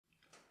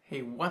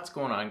Hey, what's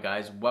going on,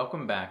 guys?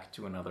 Welcome back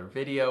to another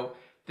video.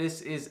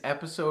 This is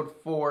episode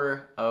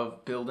 4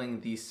 of building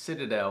the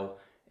Citadel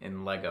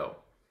in Lego.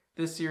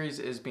 This series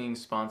is being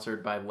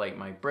sponsored by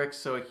LightMyBricks,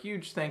 so a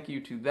huge thank you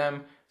to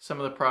them.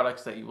 Some of the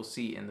products that you will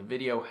see in the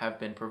video have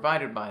been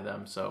provided by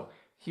them, so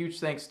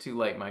huge thanks to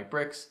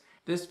LightMyBricks.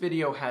 This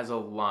video has a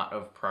lot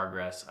of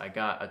progress. I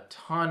got a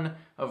ton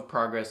of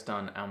progress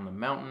done on the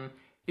mountain.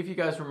 If you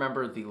guys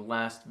remember the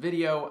last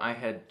video, I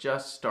had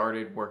just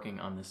started working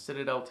on the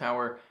Citadel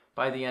tower.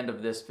 By the end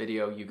of this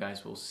video, you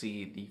guys will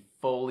see the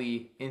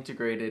fully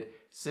integrated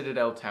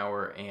Citadel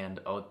tower and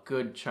a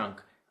good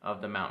chunk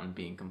of the mountain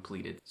being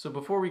completed. So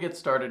before we get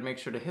started, make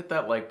sure to hit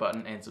that like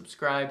button and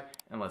subscribe,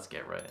 and let's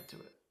get right into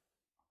it.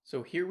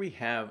 So here we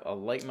have a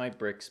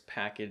LightMyBricks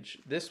package.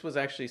 This was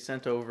actually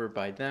sent over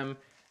by them.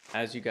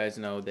 As you guys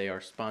know, they are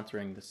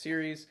sponsoring the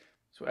series.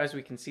 So as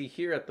we can see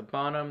here at the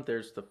bottom,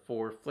 there's the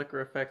 4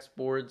 Flickr effects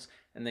boards,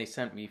 and they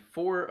sent me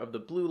 4 of the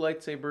blue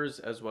lightsabers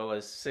as well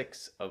as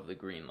 6 of the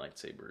green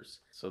lightsabers.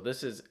 So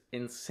this is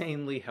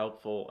insanely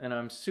helpful, and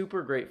I'm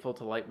super grateful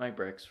to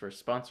LightMyBricks for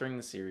sponsoring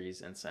the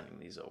series and sending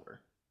these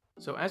over.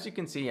 So as you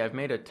can see, I've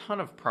made a ton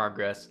of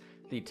progress.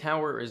 The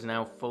tower is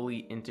now fully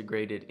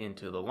integrated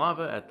into the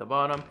lava at the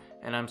bottom,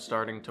 and I'm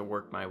starting to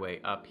work my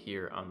way up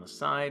here on the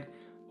side.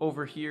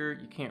 Over here,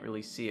 you can't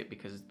really see it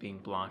because it's being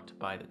blocked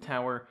by the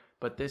tower,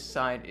 but this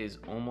side is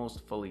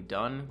almost fully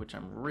done, which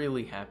I'm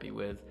really happy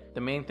with.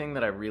 The main thing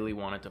that I really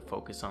wanted to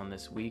focus on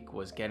this week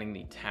was getting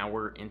the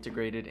tower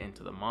integrated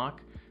into the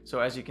MOC. So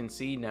as you can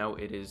see, now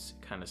it is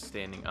kind of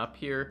standing up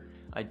here.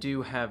 I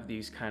do have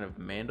these kind of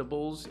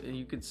mandibles,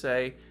 you could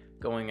say,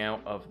 going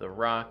out of the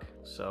rock.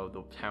 So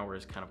the tower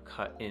is kind of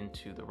cut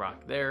into the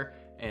rock there,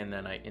 and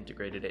then I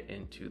integrated it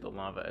into the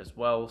lava as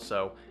well.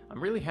 So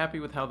I'm really happy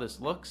with how this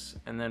looks.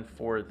 And then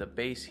for the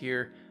base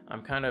here,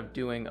 I'm kind of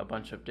doing a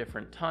bunch of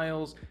different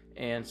tiles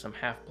and some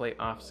half plate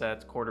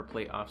offsets, quarter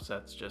plate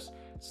offsets, just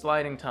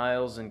sliding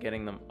tiles and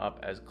getting them up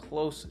as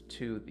close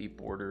to the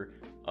border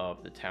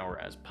of the tower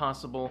as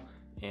possible.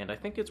 And I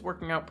think it's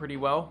working out pretty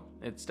well.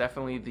 It's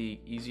definitely the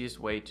easiest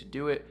way to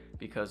do it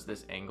because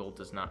this angle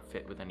does not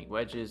fit with any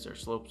wedges or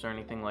slopes or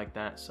anything like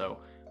that. So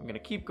I'm gonna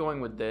keep going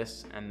with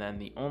this. And then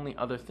the only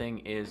other thing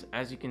is,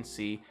 as you can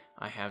see,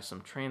 I have some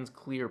trans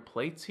clear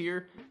plates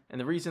here. And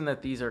the reason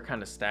that these are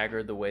kind of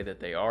staggered the way that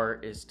they are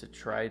is to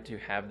try to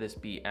have this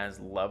be as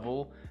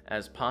level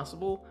as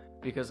possible,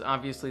 because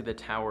obviously the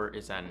tower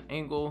is at an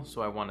angle.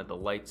 So I wanted the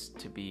lights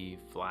to be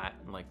flat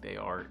like they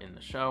are in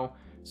the show.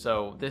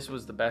 So this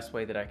was the best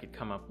way that I could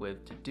come up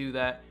with to do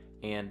that.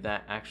 And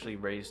that actually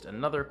raised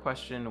another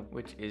question,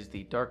 which is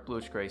the dark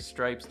bluish gray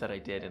stripes that I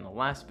did in the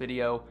last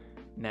video.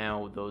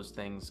 Now those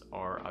things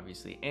are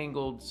obviously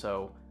angled,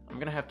 so I'm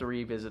gonna have to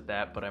revisit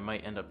that, but I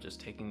might end up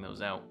just taking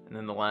those out. And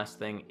then the last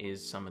thing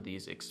is some of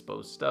these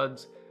exposed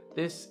studs.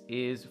 This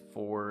is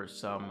for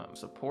some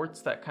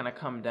supports that kind of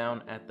come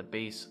down at the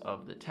base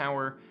of the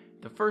tower.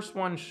 The first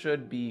one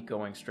should be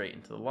going straight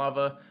into the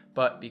lava,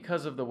 but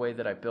because of the way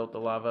that I built the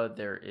lava,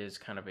 there is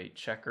kind of a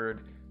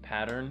checkered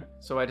pattern.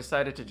 So I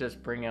decided to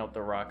just bring out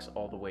the rocks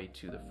all the way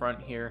to the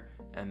front here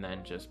and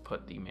then just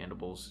put the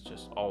mandibles,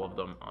 just all of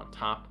them on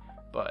top.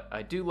 But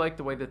I do like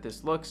the way that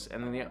this looks,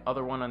 and then the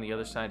other one on the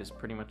other side is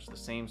pretty much the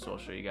same, so I'll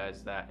show you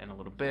guys that in a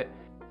little bit.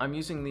 I'm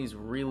using these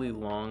really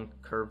long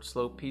curved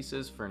slope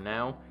pieces for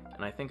now,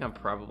 and I think I'm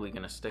probably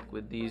gonna stick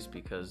with these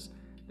because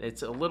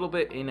it's a little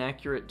bit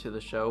inaccurate to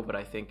the show, but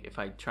I think if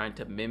I tried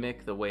to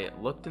mimic the way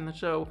it looked in the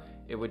show,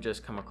 it would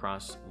just come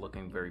across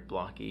looking very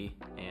blocky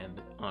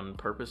and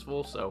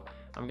unpurposeful. So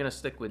I'm gonna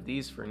stick with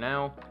these for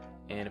now,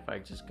 and if I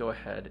just go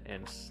ahead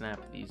and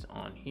snap these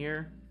on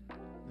here,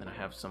 then I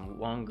have some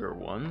longer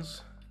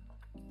ones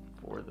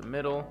for the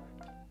middle.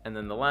 And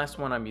then the last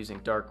one I'm using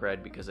dark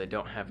red because I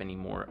don't have any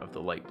more of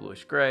the light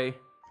bluish gray,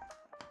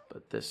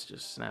 but this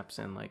just snaps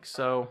in like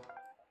so.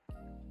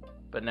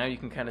 But now you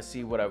can kind of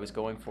see what I was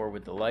going for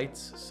with the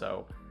lights.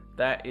 So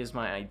that is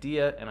my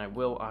idea, and I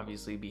will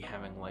obviously be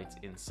having lights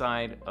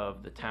inside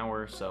of the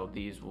tower, so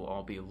these will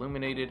all be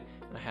illuminated,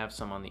 and I have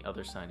some on the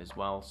other side as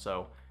well.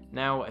 So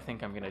now I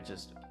think I'm gonna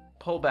just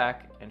pull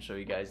back and show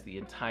you guys the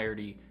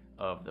entirety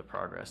of the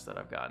progress that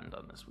I've gotten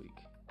done this week.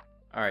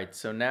 All right,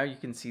 so now you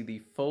can see the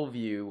full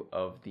view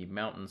of the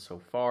mountain so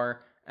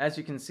far. As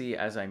you can see,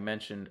 as I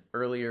mentioned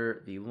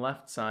earlier, the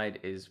left side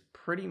is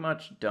pretty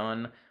much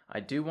done. I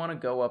do want to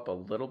go up a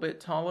little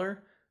bit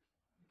taller,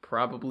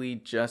 probably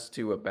just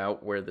to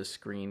about where the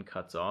screen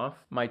cuts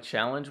off. My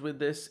challenge with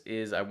this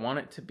is I want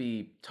it to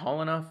be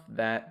tall enough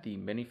that the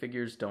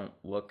minifigures don't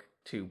look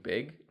too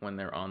big when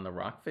they're on the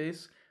rock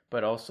face,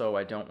 but also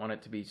I don't want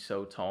it to be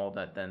so tall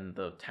that then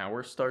the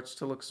tower starts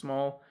to look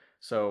small.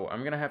 So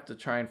I'm gonna have to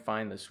try and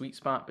find the sweet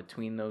spot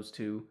between those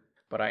two,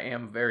 but I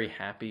am very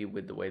happy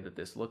with the way that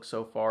this looks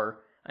so far.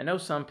 I know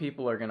some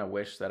people are gonna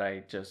wish that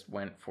I just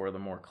went for the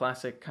more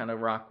classic kind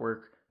of rock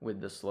work with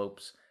the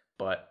slopes,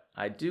 but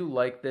I do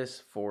like this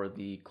for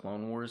the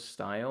Clone Wars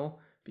style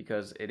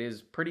because it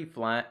is pretty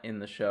flat in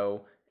the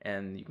show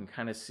and you can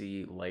kind of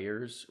see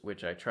layers,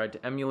 which I tried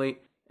to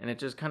emulate. and it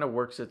just kind of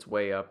works its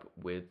way up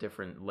with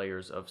different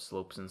layers of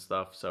slopes and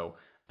stuff. So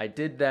I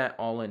did that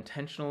all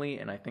intentionally,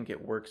 and I think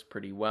it works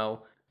pretty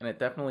well. And it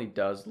definitely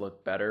does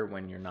look better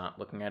when you're not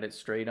looking at it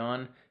straight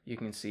on. You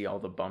can see all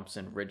the bumps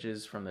and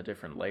ridges from the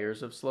different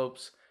layers of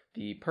slopes.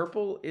 The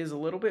purple is a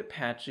little bit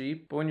patchy,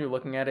 but when you're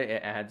looking at it,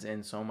 it adds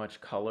in so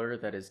much color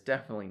that is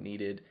definitely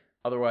needed.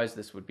 Otherwise,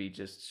 this would be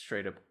just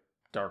straight up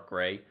dark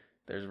gray.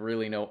 There's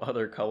really no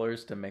other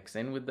colors to mix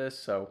in with this,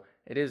 so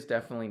it is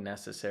definitely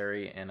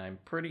necessary, and I'm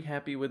pretty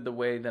happy with the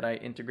way that I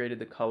integrated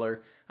the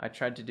color. I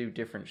tried to do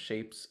different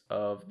shapes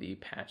of the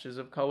patches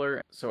of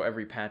color, so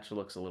every patch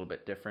looks a little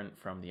bit different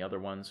from the other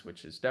ones,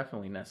 which is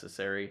definitely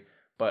necessary.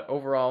 But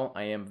overall,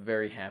 I am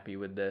very happy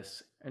with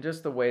this, and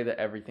just the way that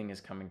everything is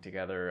coming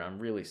together, I'm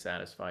really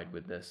satisfied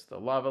with this. The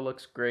lava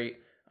looks great.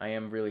 I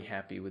am really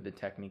happy with the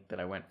technique that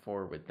I went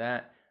for with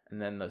that.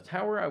 And then the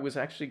tower I was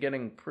actually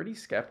getting pretty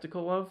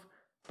skeptical of,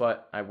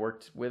 but I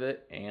worked with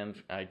it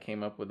and I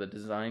came up with a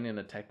design and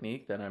a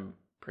technique that I'm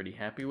pretty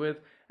happy with.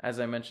 As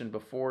I mentioned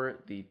before,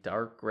 the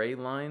dark gray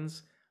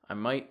lines I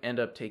might end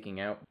up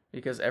taking out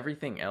because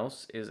everything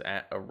else is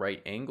at a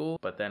right angle,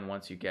 but then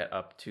once you get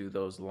up to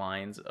those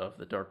lines of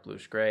the dark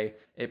bluish gray,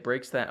 it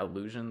breaks that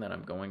illusion that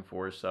I'm going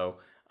for. So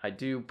I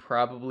do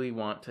probably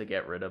want to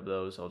get rid of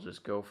those. I'll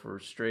just go for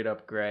straight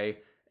up gray.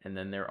 And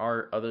then there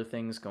are other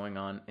things going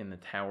on in the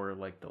tower,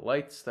 like the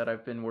lights that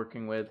I've been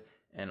working with,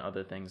 and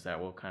other things that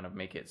will kind of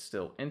make it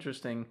still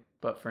interesting.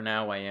 But for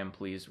now, I am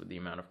pleased with the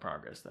amount of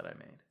progress that I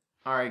made.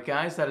 Alright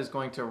guys, that is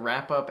going to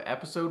wrap up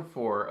episode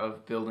 4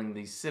 of building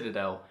the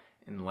Citadel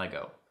in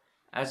LEGO.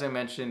 As I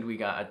mentioned, we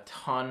got a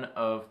ton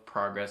of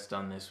progress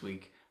done this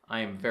week.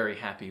 I am very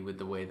happy with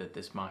the way that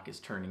this MOC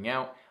is turning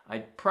out. I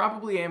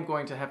probably am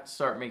going to have to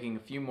start making a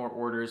few more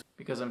orders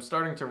because I'm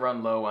starting to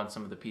run low on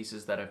some of the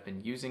pieces that I've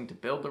been using to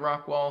build the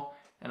rock wall,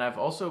 and I've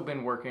also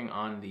been working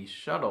on the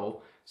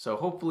shuttle, so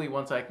hopefully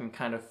once I can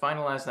kind of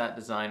finalize that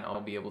design,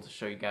 I'll be able to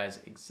show you guys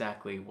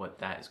exactly what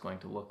that is going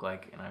to look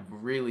like, and I'm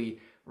really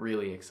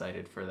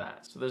excited for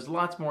that. So there's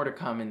lots more to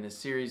come in this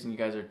series, and you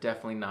guys are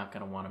definitely not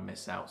going to want to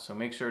miss out. So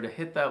make sure to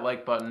hit that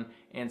like button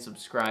and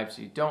subscribe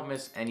so you don't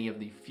miss any of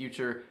the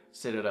future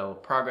Citadel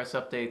progress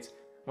updates.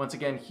 Once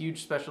again,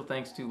 huge special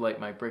thanks to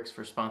LightMyBricks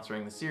for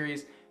sponsoring the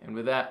series, and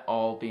with that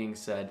all being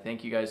said,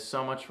 thank you guys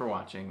so much for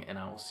watching, and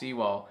I will see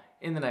you all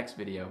in the next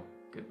video.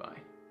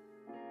 Goodbye.